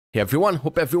Hey everyone,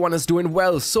 hope everyone is doing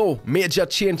well. So, major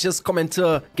changes coming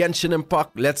to Genshin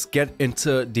Impact. Let's get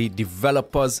into the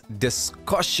developers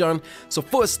discussion. So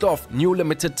first off, new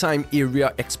limited time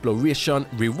area exploration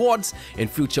rewards. In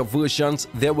future versions,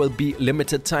 there will be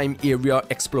limited time area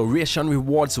exploration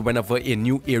rewards whenever a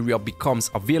new area becomes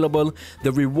available.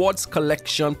 The rewards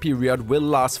collection period will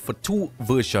last for 2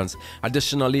 versions.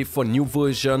 Additionally, for new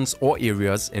versions or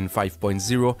areas in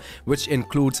 5.0, which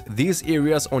includes these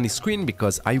areas on the screen,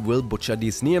 because I will butcher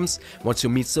these names. Once you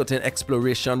meet certain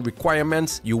exploration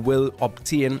requirements, you will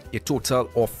obtain a total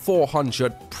of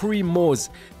 400 primos.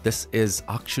 This is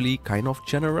actually kind of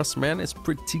generous, man. It's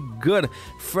pretty good.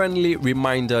 Friendly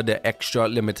reminder, the extra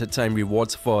limited time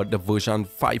rewards for the version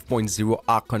 5.0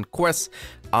 Archon Quest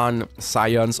and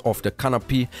Science of the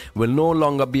Canopy will no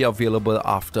longer be available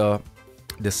after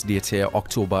this date here,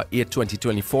 October 8,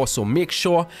 2024. So make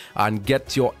sure and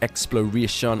get your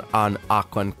exploration and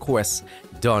Archon Quest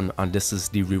done, and this is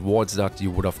the rewards that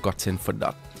you would have gotten for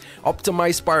that.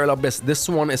 Optimize Spiral Abyss. This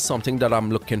one is something that I'm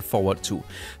looking forward to.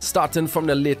 Starting from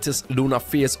the latest lunar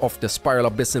phase of the Spiral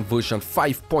Abyss in version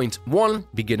 5.1,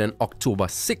 beginning October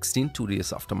 16, 2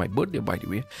 days after my birthday, by the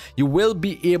way, you will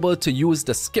be able to use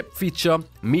the skip feature,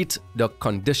 meet the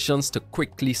conditions to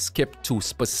quickly skip to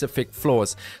specific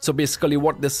floors. So basically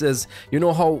what this is, you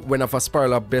know how whenever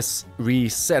Spiral Abyss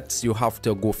resets, you have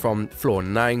to go from floor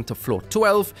 9 to floor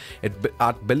 12.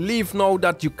 I believe now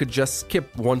that you could just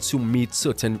skip once you meet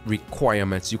certain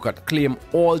requirements. You could claim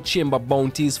all chamber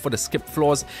bounties for the skip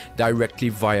floors directly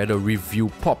via the review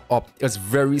pop-up. It's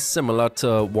very similar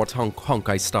to what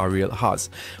Honkai Star Rail has.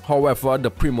 However,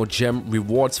 the Primo Gem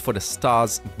rewards for the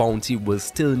stars bounty will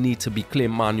still need to be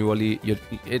claimed manually.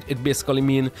 It basically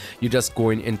means you're just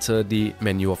going into the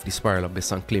menu of the Spiral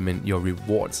Abyss and claiming your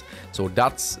rewards. So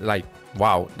that's like,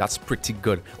 wow, that's pretty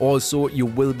good. Also, you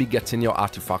will be getting your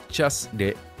artifact chests.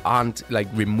 They aren't like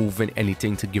removing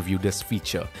anything to give you this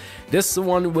feature. This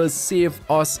one will save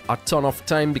us a ton of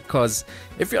time, because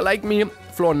if you're like me,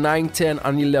 floor 9, 10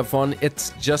 and 11,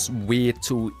 it's just way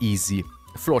too easy.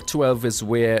 Floor 12 is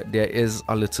where there is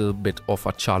a little bit of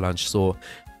a challenge, so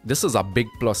this is a big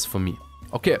plus for me.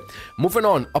 Okay, moving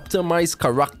on. Optimize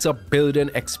character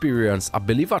building experience. I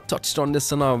believe I touched on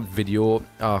this in a video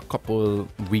a couple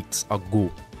weeks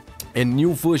ago. In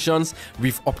new versions,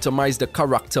 we've optimized the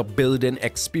character building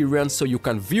experience so you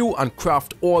can view and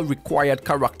craft all required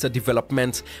character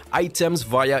development items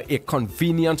via a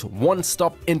convenient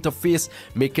one-stop interface,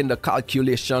 making the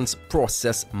calculations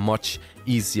process much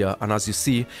easier. And as you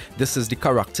see, this is the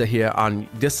character here, and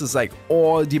this is like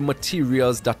all the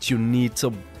materials that you need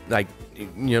to, like,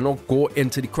 you know, go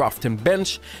into the crafting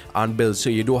bench and build, so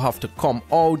you don't have to come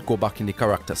out, go back in the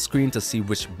character screen to see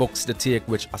which books they take,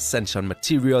 which essential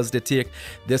materials they take.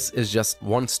 This is just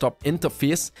one-stop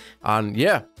interface, and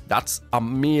yeah, that's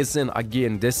amazing.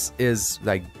 Again, this is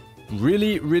like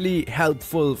really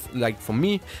helpful. Like for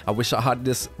me, I wish I had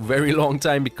this very long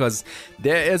time, because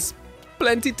there is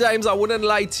plenty times, I wouldn't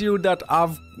lie to you, that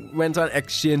I've went and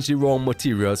exchanged the raw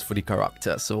materials for the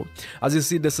character. So as you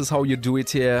see, this is how you do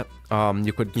it here.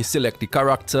 You select the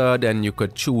character, then you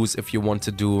could choose if you want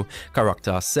to do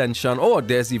character ascension, or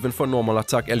there's even for normal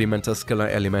attack, elemental skill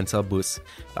and elemental burst.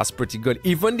 That's pretty good.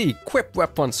 Even the equip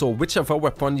weapon, so whichever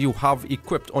weapon you have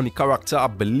equipped on the character, I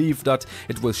believe that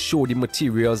it will show the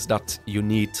materials that you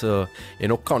need to, you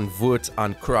know, convert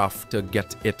and craft to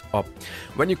get it up.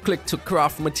 When you click to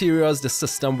craft materials, the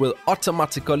system will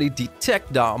automatically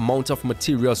detect the amount of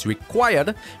materials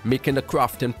required, making the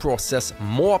crafting process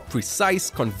more precise,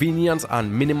 convenient,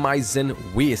 and minimizing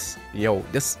waste. Yo,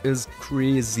 this is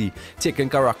crazy. Taking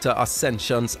character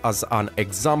ascensions as an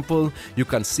example, you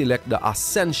can select the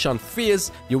ascension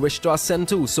phase you wish to ascend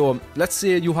to. So let's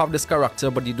say you have this character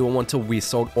but you don't want to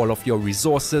waste out all of your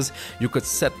resources. You could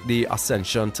set the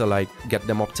ascension to like get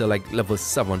them up to like level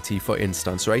 70, for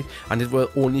instance, right? And it will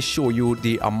only show you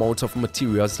the amount of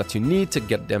materials that you need to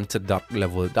get them to that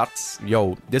level. That's,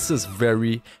 yo, this is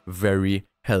very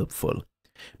helpful.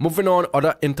 Moving on,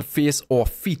 other interface or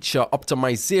feature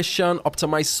optimization.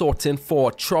 Optimize sorting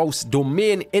for Trouse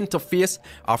domain interface.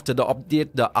 After the update,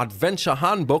 the adventure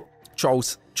handbook,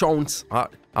 Trouse,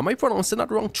 am I pronouncing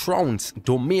that wrong? Trounce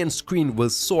domain screen will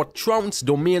sort Trounce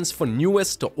domains from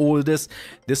newest to oldest.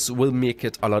 This will make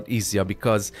it a lot easier,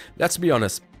 because let's be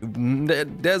honest,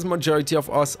 there's majority of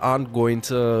us aren't going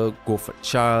to go for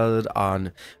child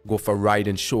and go for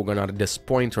riding shogun at this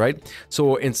point, right?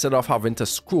 So instead of having to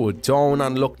scroll down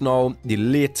and look now, the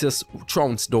latest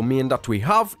Trounce domain that we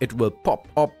have, it will pop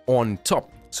up on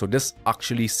top. So this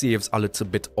actually saves a little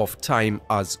bit of time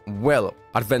as well.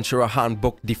 Adventurer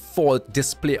Handbook default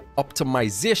display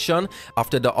optimization.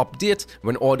 After the update,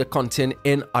 when all the content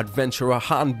in Adventurer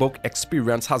Handbook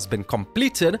experience has been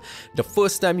completed, the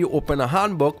first time you open a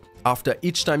handbook, after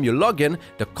each time you log in,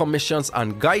 the commissions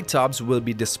and guide tabs will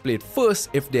be displayed first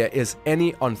if there is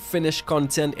any unfinished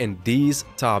content in these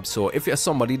tabs. So if you're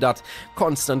somebody that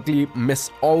constantly miss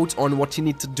out on what you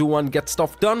need to do and get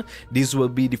stuff done, these will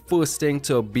be the first thing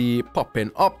to be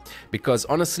popping up, because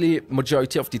honestly,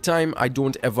 majority of the time I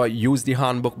don't ever use the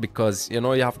handbook, because you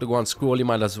know, you have to go and scroll. You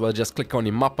might as well just click on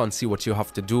the map and see what you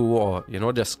have to do, or you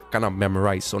know, just kind of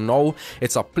memorize. So now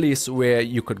it's a place where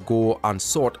you could go and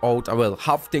sort out, well,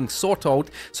 have things sort out,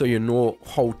 so you know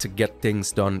how to get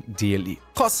things done daily.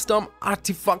 Custom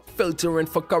artifact filtering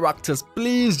for characters.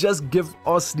 Please just give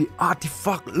us the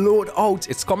artifact loadout.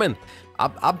 It's coming.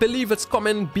 I believe it's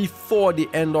coming before the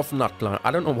end of Natlan.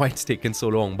 I don't know why it's taking so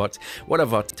long, but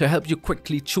whatever. To help you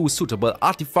quickly choose suitable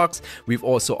artifacts, we've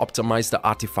also optimized the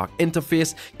artifact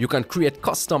interface. You can create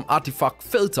custom artifact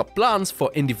filter plans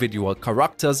for individual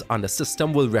characters, and the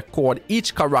system will record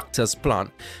each character's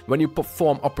plan. When you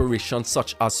perform operations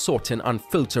such as sorting and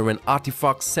filtering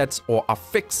artifact sets or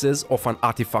affixes of an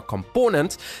artifact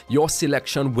component, your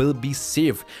selection will be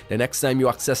saved. The next time you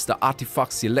access the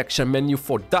artifact selection menu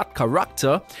for that character,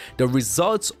 the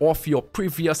results of your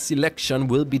previous selection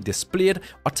will be displayed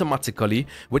automatically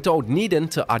without needing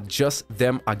to adjust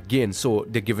them again. So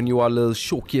they're giving you a little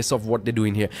showcase of what they're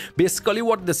doing here. Basically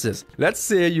what this is, let's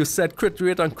say you set crit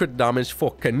rate and crit damage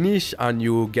for Kanish and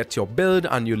you get your build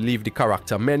and you leave the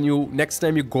character menu. Next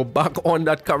time you go back on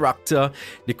that character,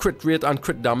 the crit rate and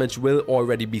crit damage will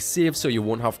already be saved, so you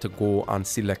won't have to go and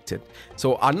select it.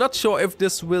 So I'm not sure if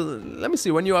this will, let me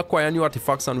see, when you acquire new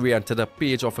artifacts and re-enter the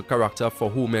page of a character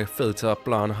for whom a filter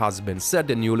plan has been set,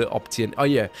 the newly obtained, oh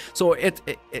yeah, so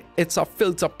it's a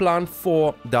filter plan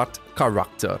for that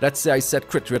character. Let's say I set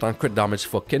crit rate and crit damage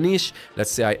for Kanish.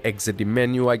 Let's say I exit the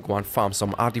menu, I go and farm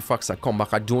some artifacts, I come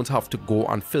back, I don't have to go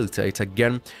and filter it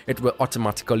again. It will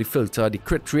automatically filter the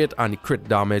crit rate and the crit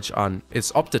damage, and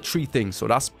it's up to 3 things, so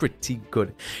that's pretty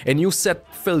good. A new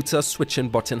set filter switching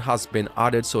button has been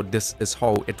added, so this is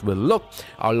how it will look,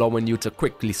 allowing you to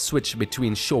quickly switch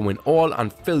between showing all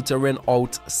and filtering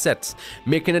out sets,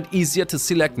 making it easier to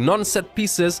select non-set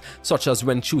pieces, such as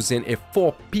when choosing a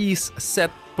 4-piece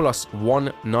set plus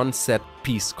 1 non-set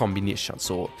piece combination.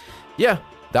 So yeah,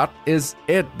 that is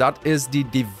it. That is the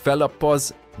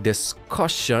developers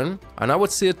discussion, and I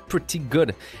would say it's pretty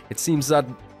good. It seems that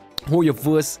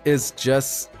Hoyoverse is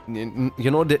just,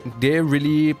 you know, they're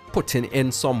really putting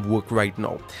in some work right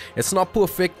now. It's not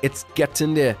perfect, it's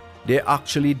getting there. They're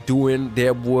actually doing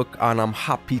their work, and I'm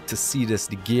happy to see this.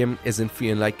 The game isn't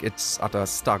feeling like it's at a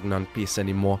stagnant pace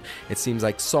anymore. It seems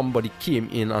like somebody came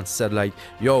in and said like,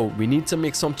 yo, we need to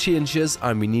make some changes,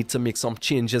 and we need to make some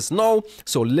changes now.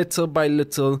 So little by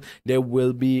little, they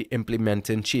will be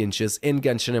implementing changes in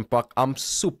Genshin Impact. I'm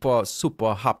super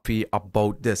happy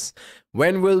about this.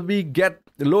 When will we get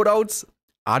the loadouts?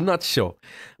 I'm not sure,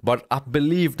 but I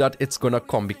believe that it's gonna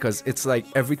come, because it's like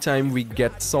every time we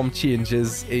get some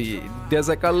changes, there's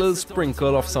like a little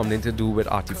sprinkle of something to do with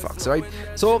artifacts, right?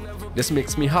 So this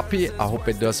makes me happy. I hope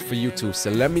it does for you too. So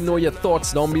let me know your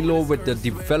thoughts down below with the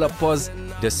developers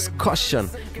discussion.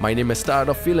 My name is Tired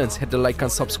of Feelings. Hit the like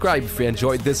and subscribe if you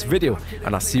enjoyed this video,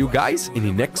 and I'll see you guys in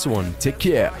the next one. Take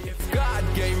care. If God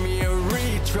gave me a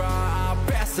retry, I'll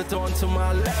pass it on to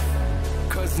my left.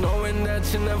 Cause knowing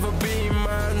that you'll never be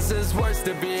mine is worse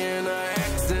than being an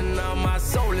ex. And now my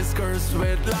soul is cursed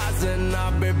with lies, and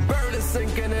I've been burning,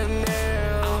 sinking in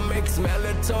there. I mix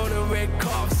melatonin with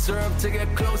cough syrup to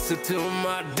get closer to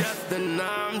my death, and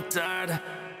I'm tired.